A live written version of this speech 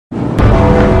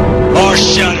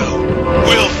shadow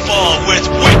will fall with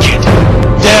wicked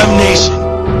damnation.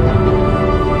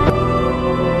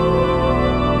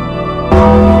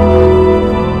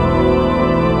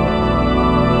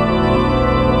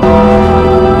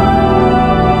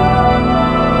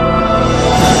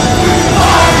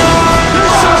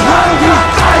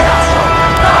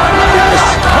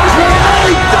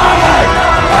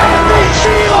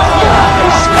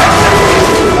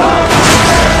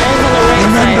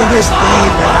 This day,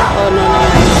 man.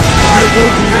 It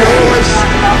will be yours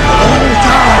all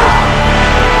time.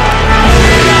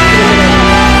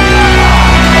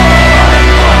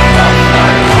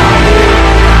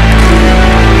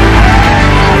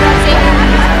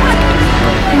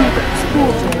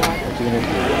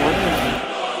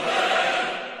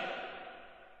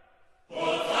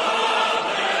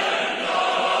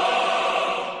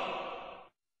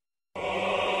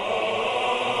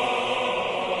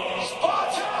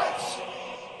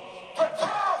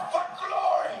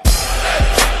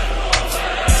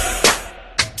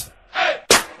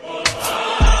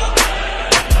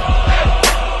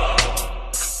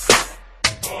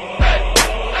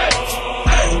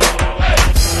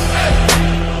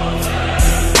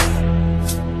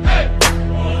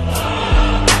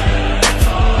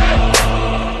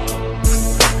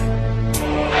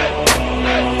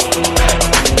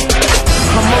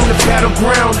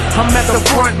 Battleground, I'm at the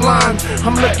front line.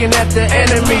 I'm looking at the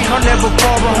enemy. I'll never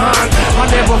fall behind. I'll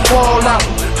never fall out.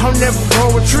 I'll never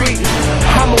go retreat.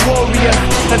 I'm a warrior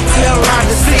until I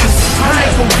decease. I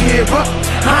ain't gon' give up.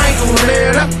 I ain't gon'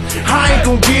 let up. I ain't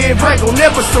gon' give. I ain't gon'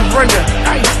 never surrender.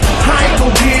 I ain't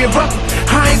gon' give up.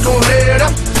 I ain't gon' let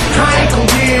up. I ain't gon'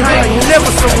 give. I ain't gon' never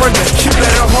surrender. You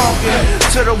better hearken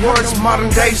to the words modern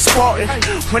day Spartan.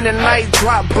 When the night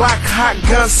drop, black hot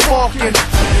guns sparking.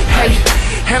 Hey.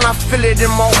 And I feel it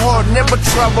in my heart, never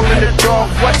trouble in the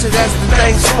dark. Watch it as the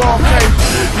thing spark. Hey,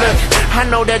 look, I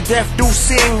know that death do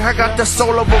sing. I got the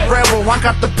soul of a rebel, I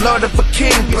got the blood of a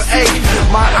king. But hey,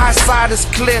 my eyesight is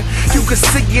clear. You can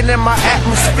see it in my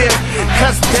atmosphere.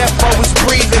 Cause death always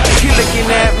breathing. He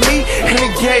looking at me, and he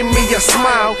gave me a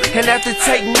smile. And after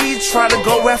take me, try to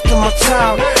go after my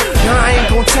child. Now I ain't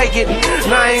gon' take it,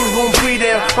 now I ain't gon' be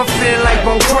there. I'm feeling like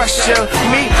I'm crushed, yeah.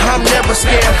 Me, I'm never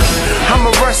scared. I'm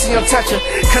a rusty untoucher.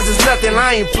 Cause it's nothing,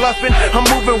 I ain't bluffing. I'm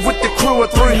moving with the crew of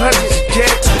 300. Yeah,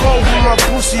 to go with my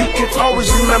boost, so you can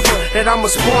always remember that I'm a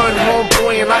spoiled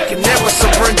homeboy and I can never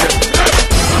surrender.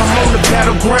 I'm on the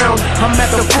battleground, I'm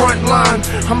at the front line.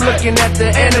 I'm looking at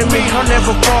the enemy, I'll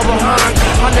never fall behind.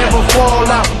 I'll never fall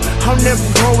out, I'll never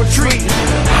go retreat.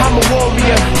 I'm a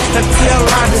warrior until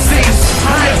I decease.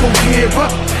 I ain't gon' give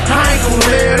up, I ain't gon'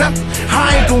 let up.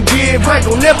 I ain't gon' give, I ain't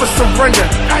gon' never surrender.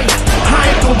 I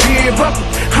ain't gon' give up,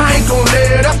 I ain't gon'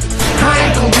 let up. I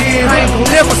ain't gon' give, I ain't gon'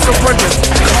 never surrender.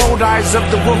 Cold eyes of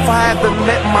the wolf, I haven't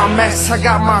met my match. I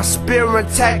got my spear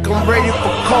intact, I'm ready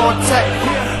for contact.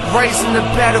 Raising the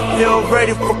battlefield,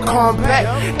 ready for combat.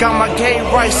 Got my game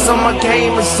right, so my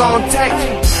game is on tack.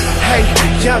 Hey,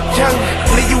 young,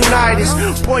 Leonidas,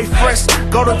 boy fresh,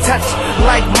 go to touch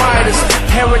like Midas.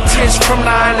 Heritage from the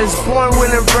islands, born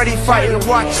winning, ready fighting.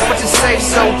 Watch what you say,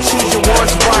 so choose your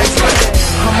words wisely.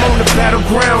 I'm on the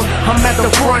battleground, I'm at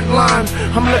the front line.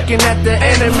 I'm looking at the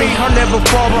enemy, I'll never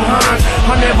fall behind.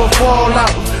 I'll never fall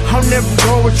out, I'll never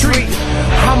go retreat.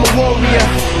 I'm a warrior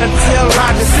until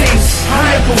I decease.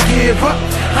 I ain't gon' give up,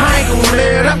 I ain't gon'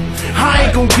 let up. I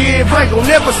ain't gon' give, I ain't gon'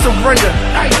 never surrender.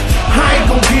 I ain't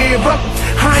gon' give up,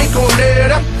 I ain't gon'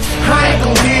 let up. I ain't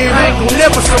gon' give, I ain't gon'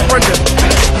 never surrender.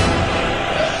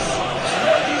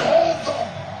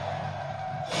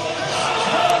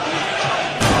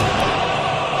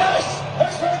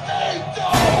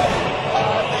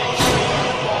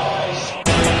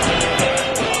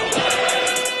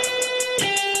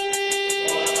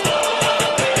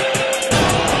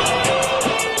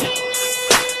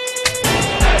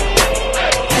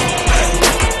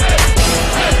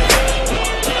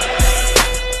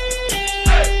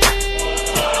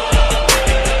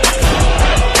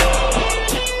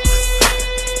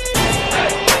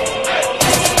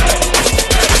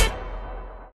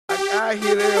 I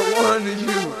hit every one of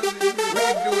you. We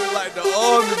can do it like the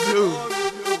army do.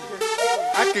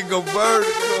 I can go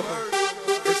vertical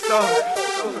and start.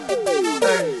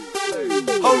 Hey,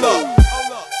 hold up.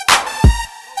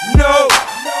 No.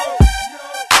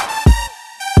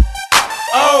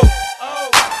 Oh.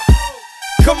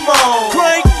 Come on.